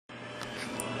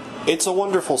It's a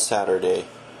wonderful Saturday.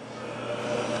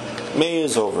 May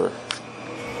is over.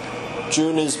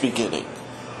 June is beginning.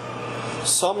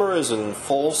 Summer is in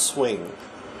full swing.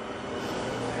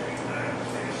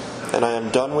 And I am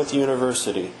done with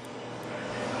university.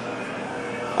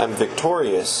 I'm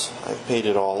victorious. I've paid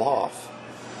it all off.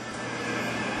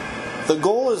 The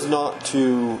goal is not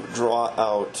to draw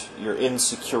out your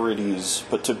insecurities,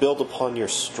 but to build upon your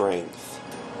strength.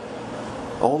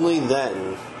 Only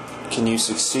then can you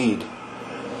succeed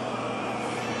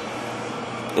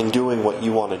in doing what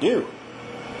you want to do.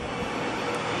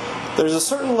 There's a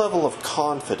certain level of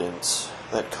confidence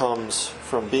that comes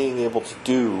from being able to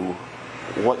do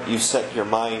what you set your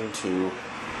mind to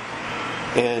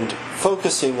and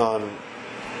focusing on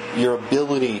your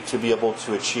ability to be able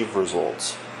to achieve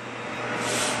results.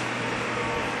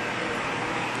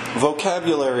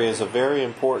 Vocabulary is a very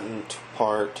important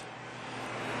part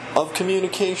of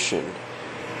communication.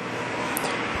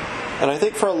 And I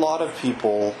think for a lot of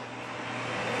people,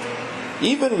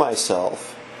 even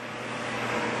myself,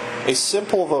 a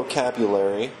simple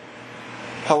vocabulary,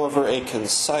 however a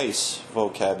concise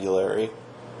vocabulary,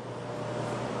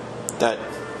 that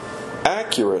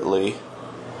accurately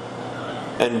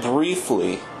and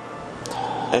briefly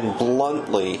and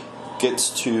bluntly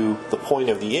gets to the point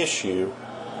of the issue,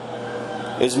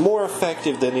 is more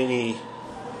effective than any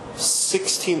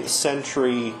 16th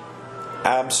century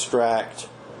abstract,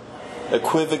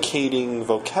 equivocating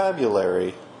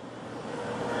vocabulary.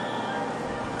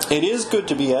 It is good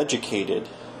to be educated.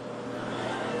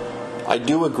 I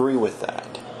do agree with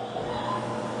that.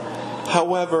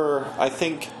 However, I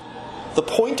think the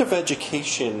point of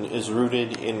education is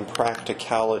rooted in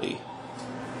practicality.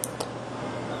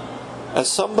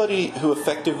 As somebody who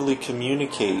effectively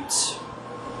communicates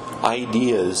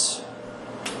ideas,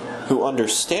 who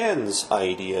understands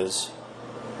ideas,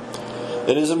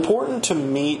 it is important to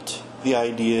meet the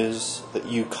ideas that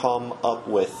you come up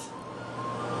with,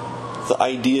 the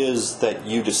ideas that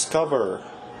you discover,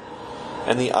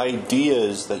 and the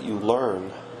ideas that you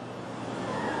learn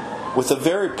with a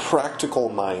very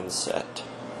practical mindset.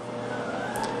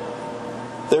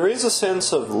 There is a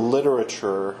sense of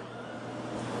literature,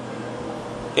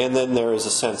 and then there is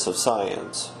a sense of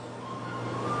science.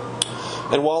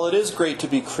 And while it is great to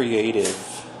be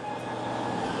creative,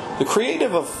 the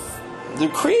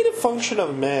creative function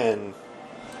of man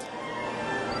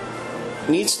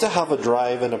needs to have a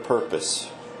drive and a purpose.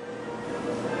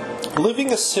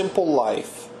 Living a simple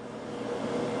life,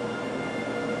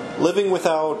 living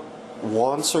without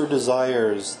wants or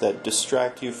desires that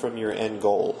distract you from your end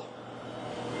goal,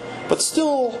 but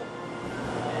still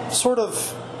sort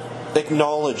of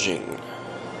acknowledging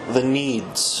the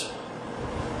needs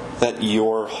that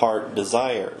your heart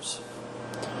desires,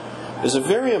 is a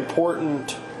very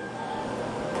important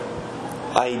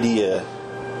idea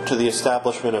to the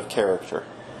establishment of character.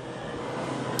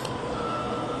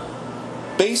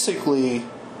 Basically,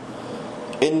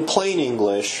 in plain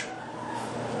English,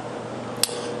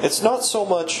 it's not so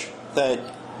much that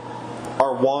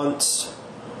our wants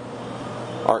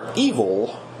are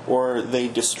evil, or they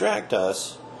distract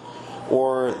us,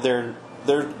 or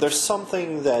there's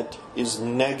something that is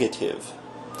negative.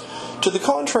 To the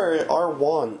contrary, our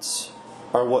wants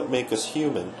are what make us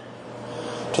human.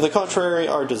 To the contrary,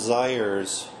 our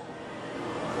desires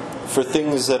for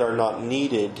things that are not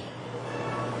needed,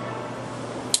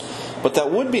 but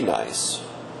that would be nice,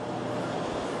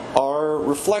 are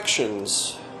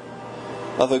reflections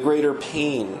of a greater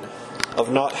pain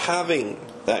of not having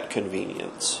that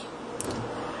convenience.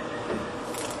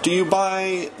 Do you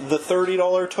buy the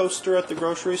 $30 toaster at the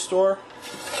grocery store?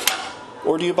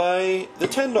 Or do you buy the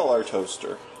 $10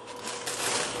 toaster?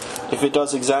 If it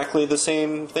does exactly the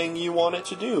same thing you want it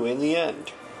to do in the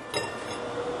end.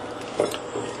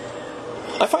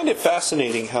 I find it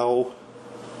fascinating how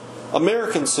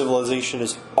American civilization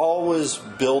is always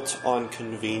built on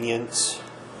convenience,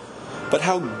 but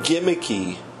how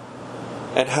gimmicky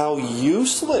and how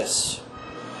useless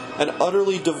and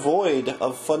utterly devoid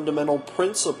of fundamental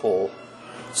principle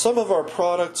some of our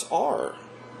products are.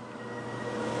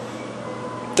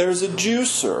 There's a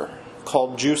juicer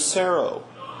called Juicero,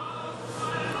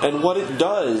 and what it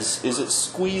does is it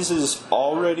squeezes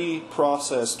already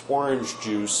processed orange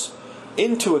juice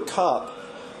into a cup,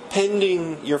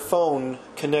 pending your phone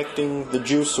connecting the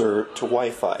juicer to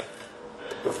Wi-Fi.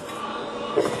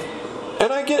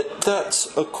 And I get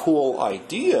that's a cool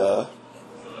idea,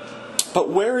 but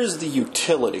where is the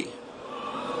utility?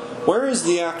 Where is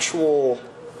the actual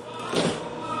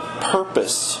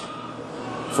purpose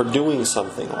for doing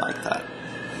something like that?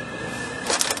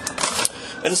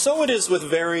 And so it is with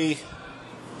very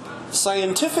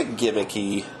scientific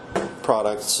gimmicky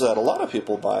products that a lot of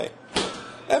people buy.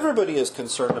 Everybody is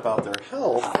concerned about their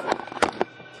health,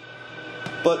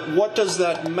 but what does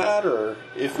that matter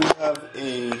if we have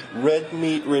a red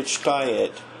meat-rich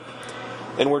diet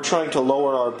and we're trying to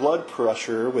lower our blood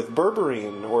pressure with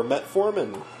berberine or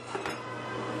metformin?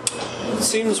 It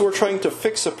seems we're trying to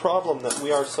fix a problem that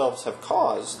we ourselves have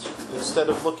caused, instead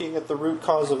of looking at the root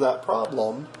cause of that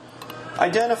problem,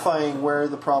 identifying where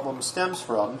the problem stems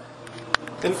from,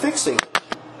 and fixing it.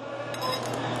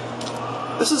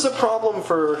 This is a problem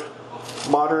for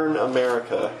modern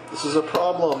America. This is a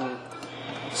problem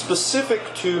specific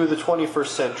to the 21st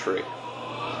century.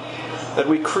 That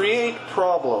we create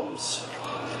problems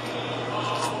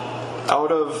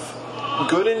out of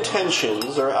good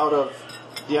intentions, or out of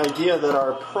the idea that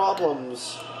our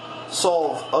problems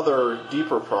solve other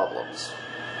deeper problems.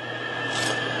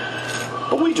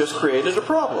 But we just created a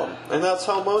problem, and that's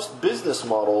how most business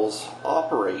models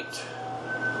operate.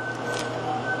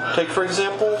 Take, for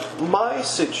example, my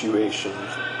situation.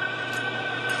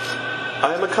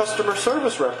 I am a customer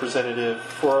service representative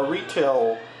for a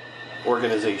retail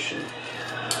organization.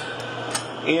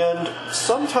 And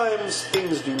sometimes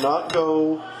things do not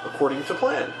go according to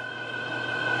plan.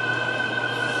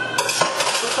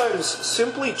 Sometimes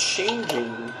simply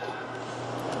changing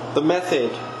the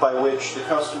method by which the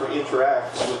customer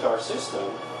interacts with our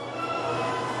system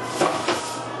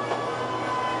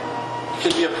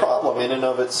could be a problem in and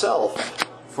of itself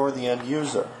for the end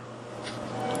user.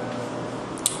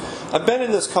 I've been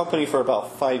in this company for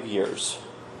about 5 years.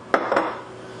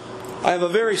 I have a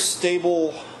very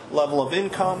stable level of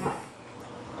income.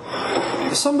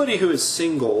 As somebody who is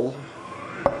single,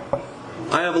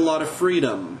 I have a lot of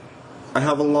freedom. I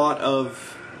have a lot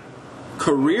of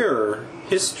career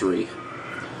history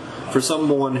for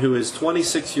someone who is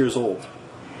 26 years old.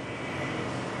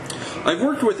 I've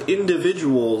worked with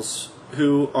individuals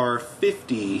who are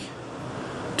 50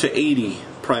 to 80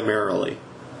 primarily.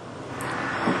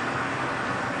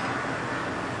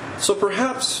 So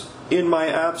perhaps in my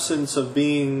absence of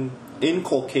being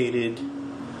inculcated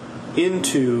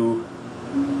into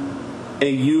a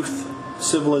youth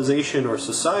civilization or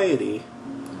society,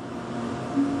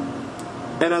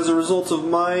 and as a result of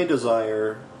my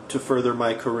desire to further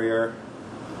my career,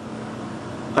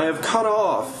 I have cut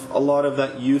off a lot of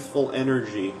that youthful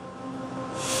energy.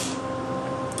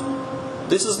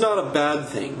 This is not a bad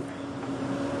thing.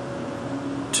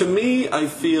 To me, I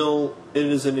feel it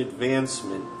is an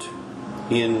advancement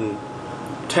in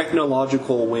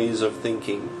technological ways of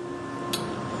thinking,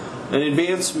 an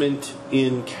advancement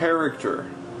in character.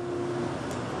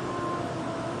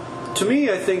 To me,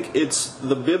 I think it's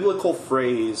the biblical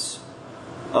phrase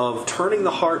of turning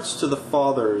the hearts to the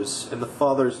fathers and the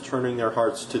fathers turning their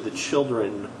hearts to the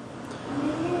children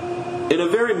in a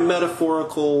very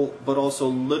metaphorical but also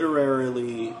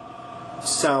literarily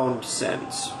sound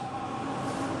sense.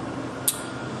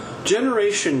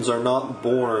 Generations are not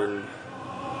born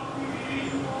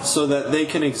so that they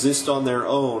can exist on their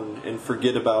own and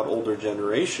forget about older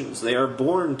generations. They are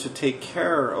born to take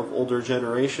care of older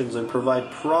generations and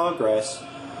provide progress,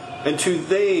 and to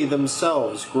they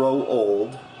themselves grow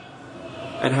old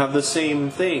and have the same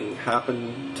thing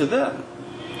happen to them.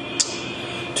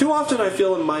 Too often I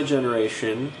feel in my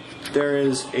generation there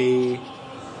is a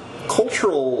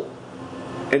cultural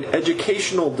and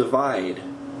educational divide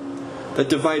that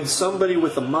divides somebody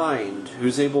with a mind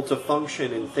who's able to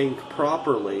function and think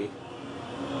properly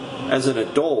as an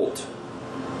adult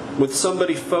with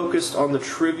somebody focused on the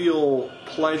trivial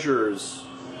pleasures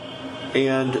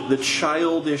and the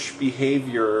childish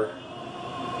behavior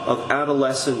of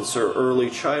adolescence or early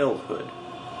childhood.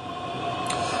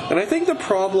 And I think the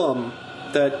problem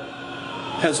that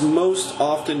has most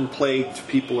often plagued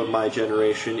people in my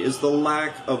generation is the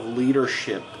lack of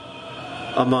leadership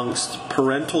amongst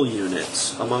parental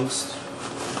units, amongst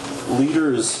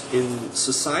leaders in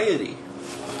society.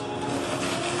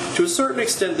 To a certain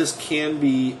extent, this can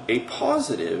be a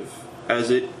positive, as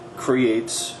it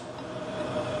creates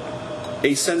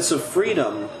a sense of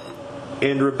freedom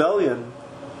and rebellion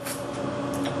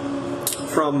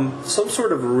from some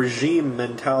sort of regime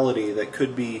mentality that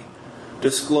could be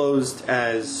disclosed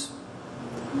as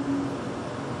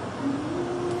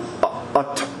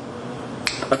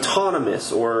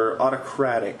autonomous or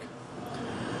autocratic.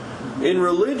 In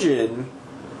religion,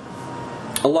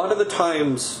 a lot of the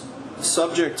times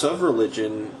subjects of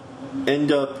religion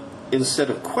end up, instead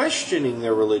of questioning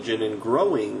their religion and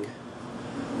growing,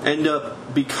 end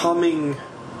up becoming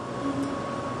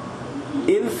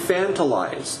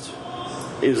infantilized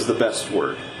is the best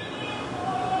word.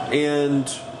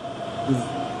 And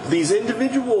these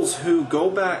individuals who go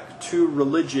back to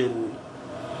religion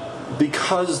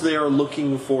because they are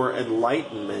looking for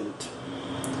enlightenment,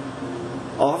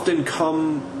 often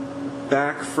come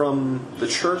back from the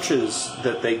churches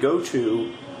that they go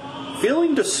to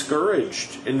feeling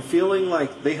discouraged and feeling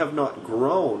like they have not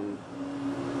grown.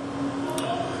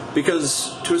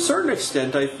 Because to a certain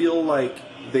extent, I feel like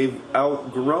they've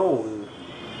outgrown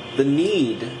the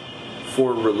need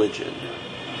for religion.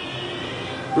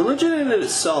 Religion in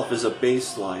itself is a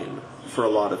baseline for a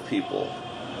lot of people.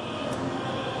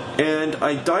 And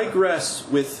I digress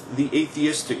with the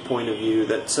atheistic point of view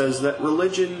that says that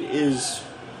religion is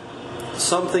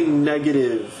something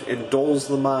negative and dulls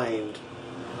the mind.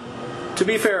 To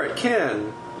be fair, it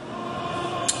can,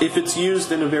 if it's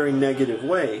used in a very negative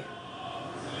way.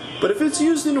 But if it's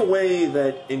used in a way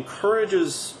that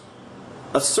encourages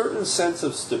a certain sense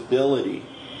of stability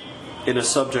in a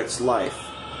subject's life,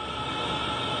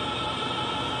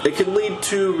 it can lead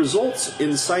to results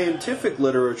in scientific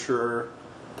literature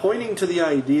pointing to the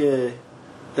idea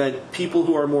that people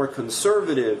who are more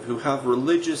conservative, who have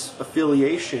religious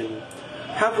affiliation,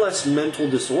 have less mental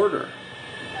disorder.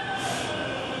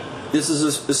 This is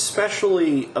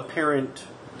especially apparent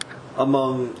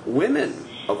among women,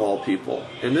 of all people.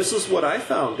 And this is what I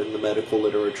found in the medical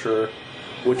literature,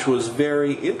 which was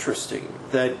very interesting.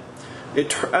 That,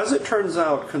 as it turns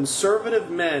out, conservative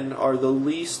men are the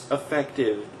least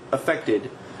affected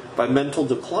by mental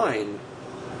decline.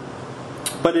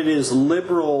 But it is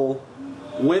liberal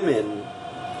women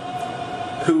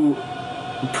who,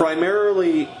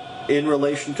 primarily in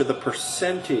relation to the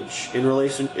percentage, in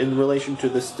relation to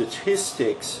the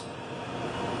statistics,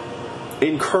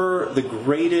 incur the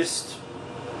greatest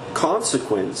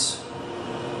consequence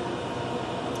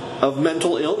of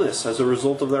mental illness as a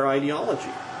result of their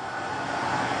ideology.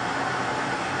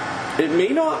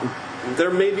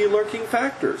 There may be lurking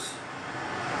factors.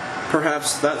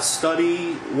 Perhaps that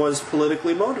study was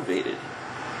politically motivated.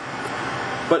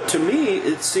 But to me,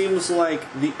 it seems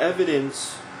like the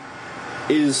evidence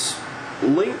is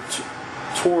linked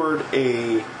toward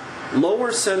a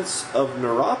lower sense of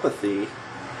neuropathy,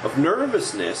 of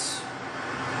nervousness,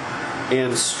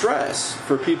 and stress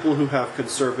for people who have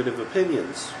conservative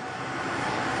opinions.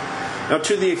 Now,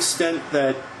 to the extent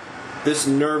that this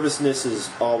nervousness is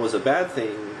always a bad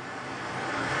thing,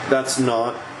 that's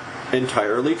not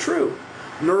entirely true.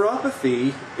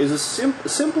 Neuropathy is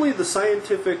simply the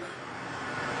scientific,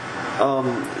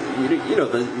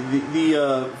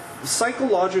 the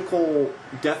psychological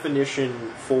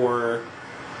definition for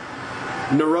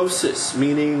neurosis,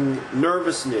 meaning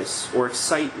nervousness or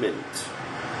excitement.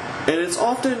 And it's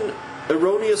often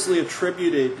erroneously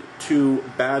attributed to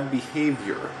bad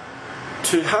behavior.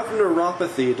 To have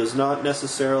neuropathy does not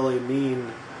necessarily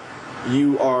mean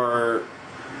you are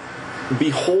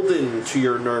beholden to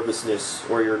your nervousness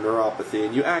or your neuropathy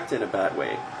and you act in a bad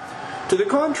way. To the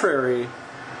contrary,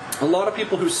 a lot of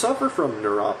people who suffer from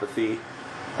neuropathy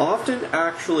often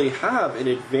actually have an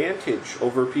advantage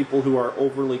over people who are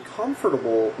overly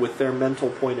comfortable with their mental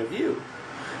point of view.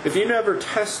 If you never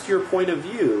test your point of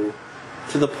view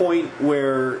to the point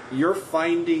where you're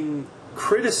finding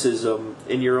criticism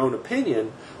in your own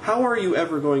opinion, how are you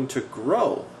ever going to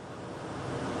grow?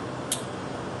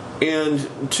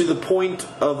 And to the point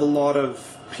of a lot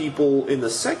of people in the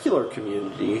secular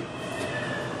community,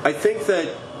 I think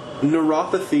that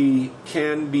neuropathy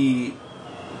can be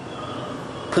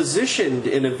positioned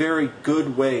in a very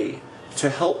good way to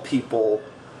help people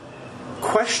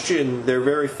question their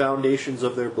very foundations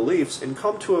of their beliefs and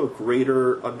come to a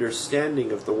greater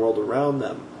understanding of the world around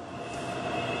them.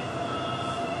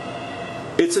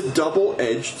 It's a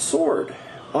double-edged sword.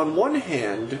 On one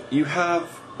hand, you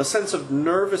have a sense of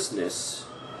nervousness,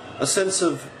 a sense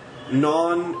of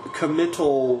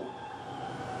non-committal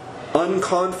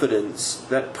unconfidence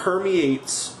that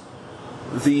permeates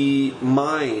the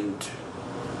mind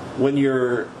when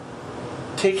you're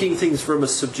taking things from a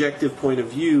subjective point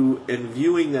of view and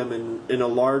viewing them in a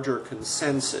larger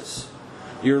consensus.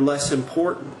 You're less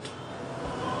important.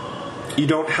 You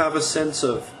don't have a sense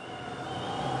of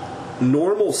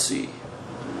normalcy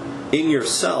in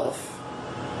yourself,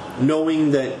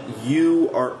 knowing that you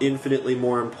are infinitely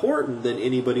more important than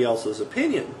anybody else's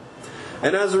opinion.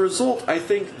 And as a result, I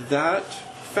think that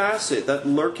facet, that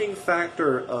lurking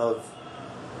factor of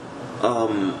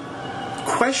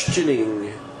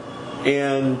questioning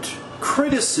and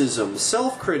criticism,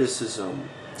 self-criticism,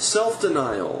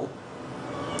 self-denial,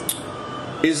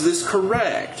 is this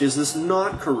correct? Is this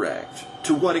not correct?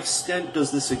 To what extent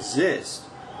does this exist?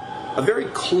 A very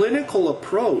clinical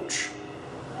approach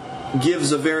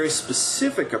gives a very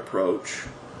specific approach.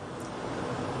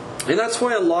 And that's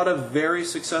why a lot of very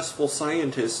successful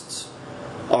scientists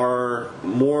are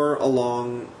more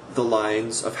along the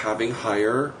lines of having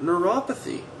higher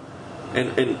neuropathy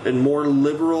and more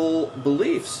liberal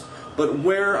beliefs. But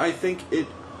where I think it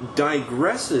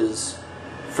digresses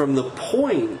from the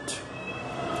point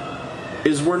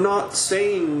is we're not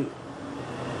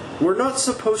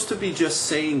supposed to be just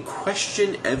saying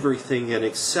question everything and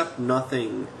accept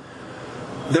nothing.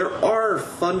 There are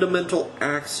fundamental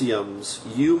axioms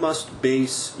you must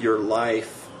base your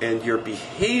life and your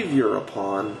behavior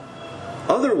upon.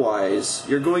 Otherwise,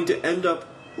 you're going to end up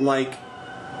like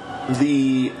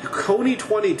the Kony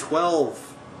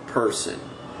 2012 person.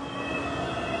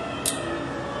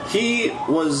 He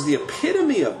was the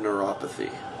epitome of neuropathy.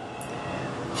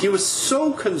 He was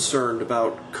so concerned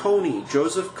about Kony,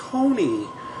 Joseph Kony,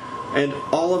 and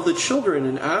all of the children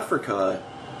in Africa,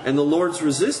 and the Lord's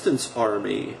Resistance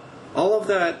Army. All of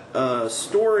that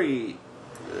story,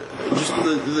 just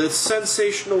the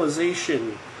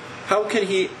sensationalization. How can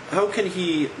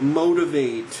he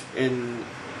motivate and,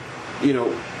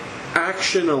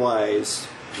 actionalize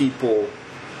people,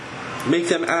 make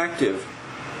them active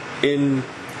in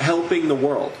helping the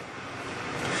world?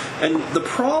 And the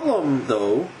problem,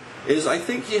 though, is I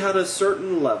think he had a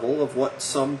certain level of what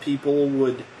some people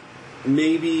would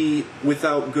maybe,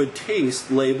 without good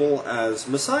taste, label as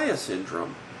Messiah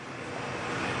syndrome.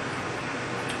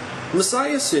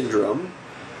 Messiah syndrome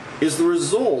is the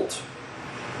result,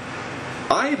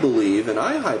 I believe, and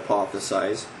I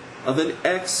hypothesize, of an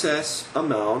excess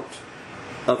amount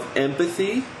of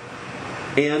empathy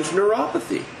and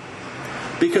neuropathy.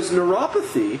 Because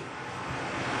neuropathy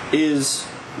is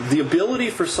the ability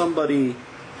for somebody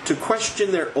to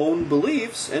question their own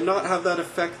beliefs and not have that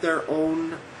affect their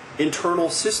own internal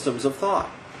systems of thought.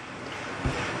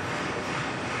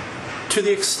 To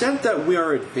the extent that we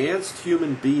are advanced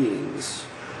human beings,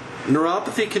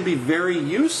 neuropathy can be very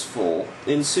useful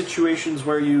in situations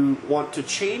where you want to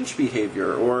change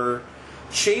behavior or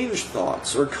change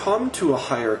thoughts or come to a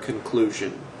higher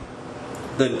conclusion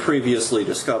than previously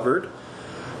discovered,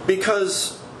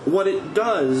 because what it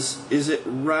does is it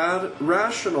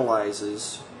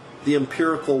rationalizes the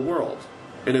empirical world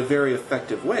in a very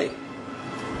effective way.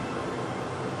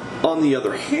 On the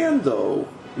other hand, though,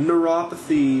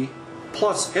 neuropathy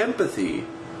plus empathy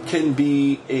can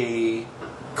be a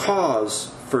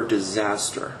cause for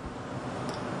disaster,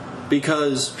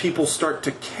 because people start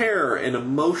to care and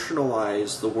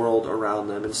emotionalize the world around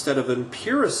them instead of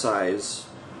empiricize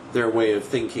their way of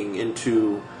thinking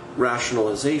into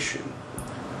rationalization.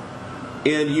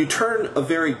 And you turn a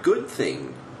very good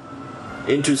thing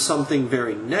into something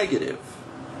very negative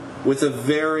with a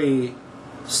very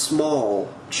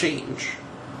small change.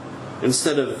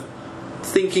 Instead of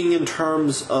thinking in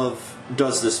terms of,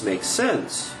 does this make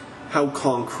sense? How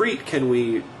concrete can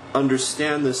we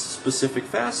understand this specific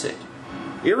facet?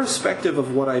 Irrespective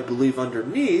of what I believe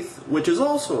underneath, which is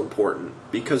also important,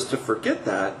 because to forget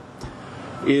that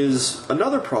is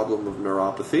another problem of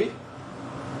neuropathy.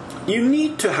 You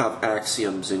need to have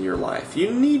axioms in your life.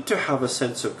 You need to have a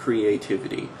sense of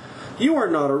creativity. You are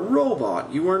not a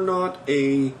robot. You are not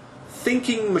a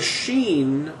thinking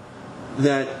machine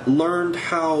that learned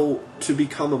how to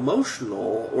become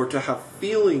emotional or to have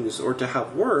feelings or to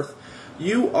have worth.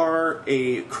 You are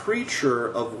a creature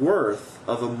of worth,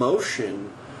 of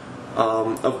emotion,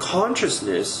 of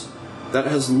consciousness that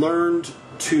has learned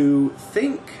to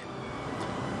think.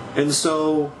 And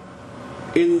so,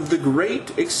 in the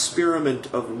great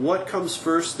experiment of what comes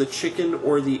first, the chicken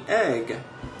or the egg,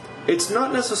 it's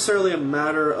not necessarily a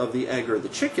matter of the egg or the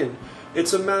chicken.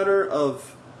 It's a matter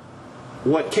of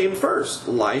what came first,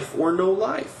 life or no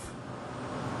life.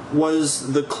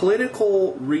 Was the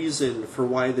clinical reason for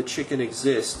why the chicken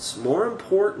exists more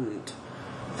important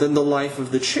than the life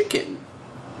of the chicken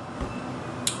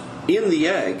in the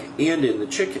egg and in the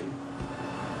chicken?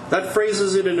 That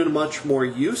phrases it in a much more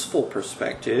useful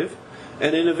perspective,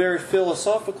 and in a very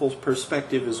philosophical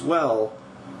perspective as well.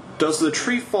 Does the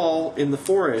tree fall in the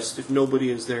forest if nobody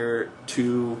is there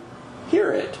to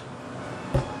hear it?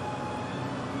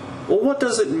 Well, what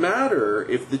does it matter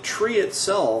if the tree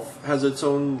itself has its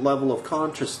own level of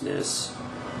consciousness?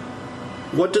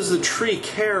 What does the tree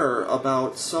care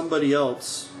about somebody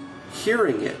else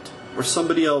hearing it or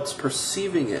somebody else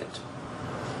perceiving it?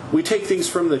 We take things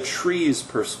from the tree's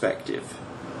perspective.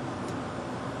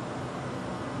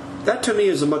 That to me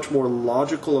is a much more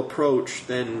logical approach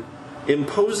than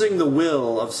imposing the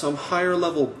will of some higher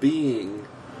level being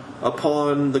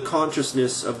upon the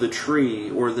consciousness of the tree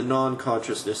or the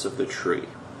non-consciousness of the tree.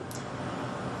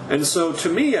 And so to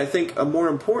me, I think a more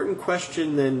important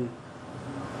question than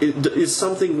is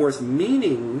something worth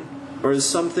meaning, or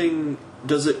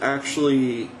does it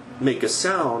actually make a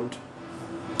sound,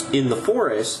 in the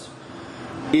forest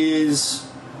is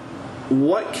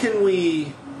what can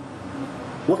we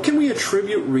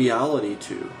attribute reality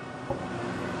to?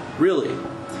 Really?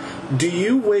 Do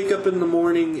you wake up in the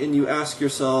morning and you ask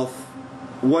yourself,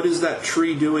 what is that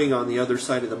tree doing on the other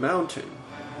side of the mountain?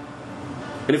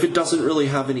 And if it doesn't really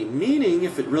have any meaning,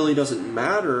 if it really doesn't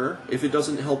matter, if it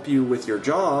doesn't help you with your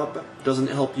job, doesn't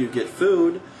help you get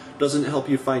food, doesn't help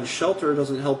you find shelter,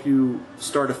 doesn't help you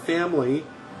start a family,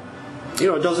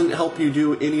 it doesn't help you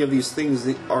do any of these things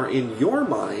that are in your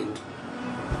mind,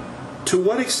 to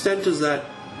what extent is that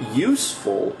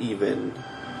useful even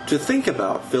to think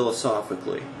about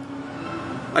philosophically?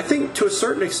 I think to a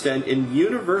certain extent in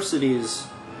universities,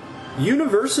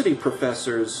 university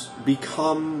professors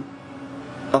become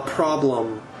a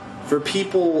problem for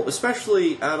people,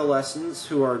 especially adolescents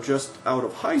who are just out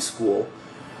of high school,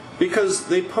 because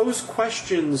they pose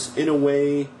questions in a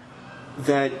way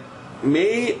that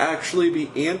may actually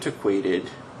be antiquated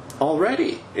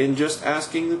already in just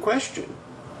asking the question.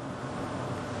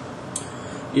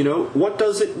 What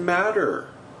does it matter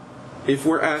if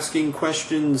we're asking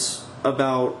questions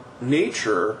about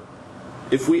nature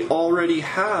if we already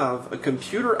have a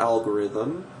computer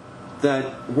algorithm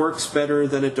that works better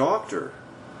than a doctor?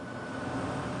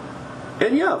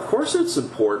 And yeah, of course it's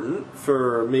important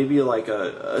for maybe like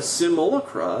a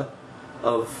simulacra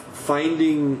of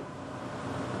finding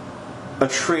a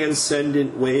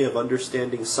transcendent way of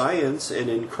understanding science and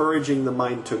encouraging the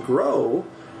mind to grow,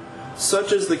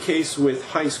 such as the case with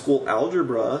high school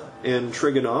algebra and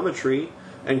trigonometry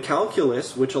and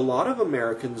calculus, which a lot of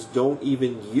Americans don't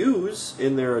even use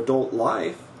in their adult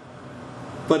life,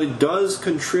 but it does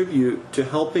contribute to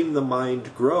helping the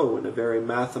mind grow in a very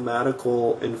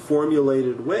mathematical and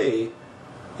formulated way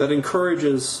that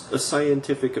encourages a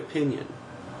scientific opinion.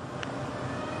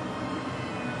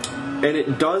 And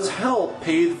it does help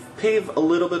pave a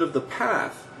little bit of the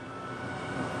path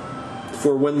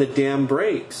for when the dam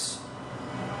breaks,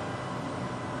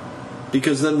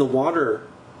 because then the water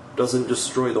doesn't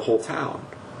destroy the whole town.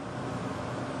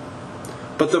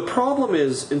 But the problem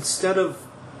is, instead of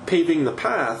paving the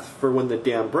path for when the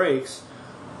dam breaks,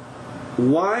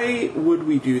 why would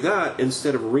we do that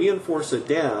instead of reinforce a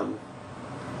dam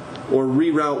or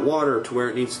reroute water to where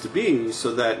it needs to be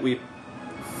so that we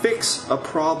fix a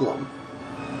problem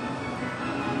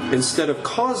instead of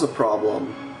cause a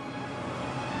problem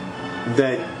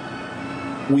that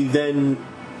we then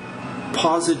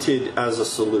posited as a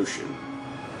solution?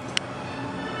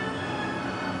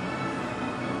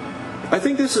 I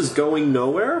think this is going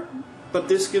nowhere, but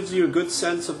this gives you a good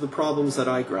sense of the problems that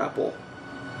I grapple.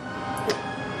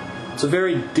 It's a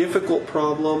very difficult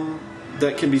problem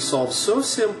that can be solved so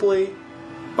simply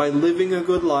by living a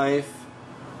good life,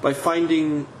 by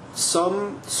finding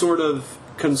some sort of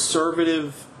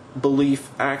conservative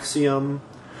belief axiom,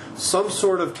 some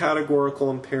sort of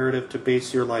categorical imperative to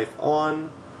base your life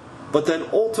on, but then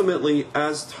ultimately,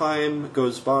 as time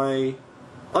goes by,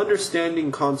 understanding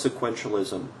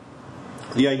consequentialism.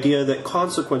 The idea that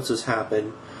consequences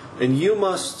happen, and you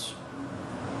must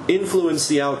influence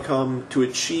the outcome to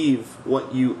achieve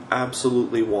what you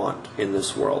absolutely want in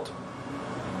this world.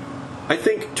 I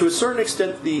think, to a certain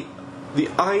extent, the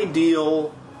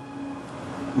ideal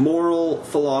moral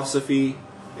philosophy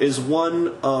is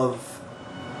one of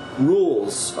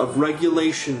rules, of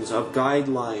regulations, of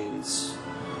guidelines,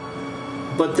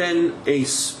 but then a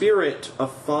spirit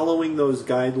of following those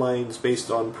guidelines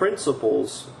based on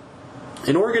principles,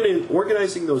 and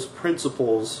organizing those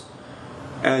principles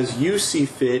as you see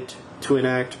fit to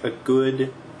enact a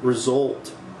good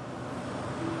result.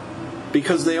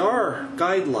 Because they are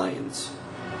guidelines.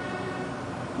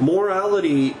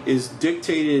 Morality is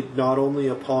dictated not only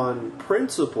upon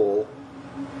principle,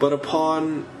 but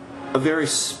upon a very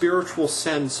spiritual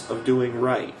sense of doing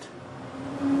right.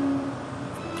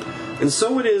 And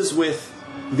so it is with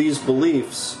these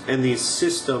beliefs and these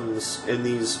systems and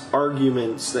these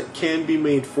arguments that can be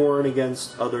made for and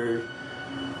against other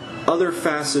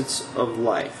facets of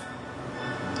life.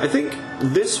 I think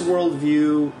this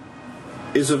worldview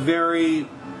is a very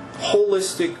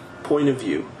holistic point of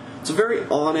view. It's a very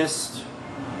honest,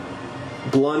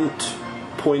 blunt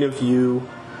point of view,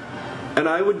 and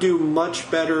I would do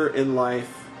much better in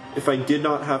life if I did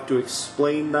not have to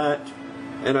explain that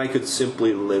and I could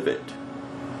simply live it.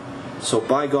 So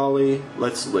by golly,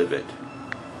 let's live it.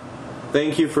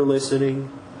 Thank you for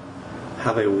listening.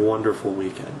 Have a wonderful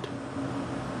weekend.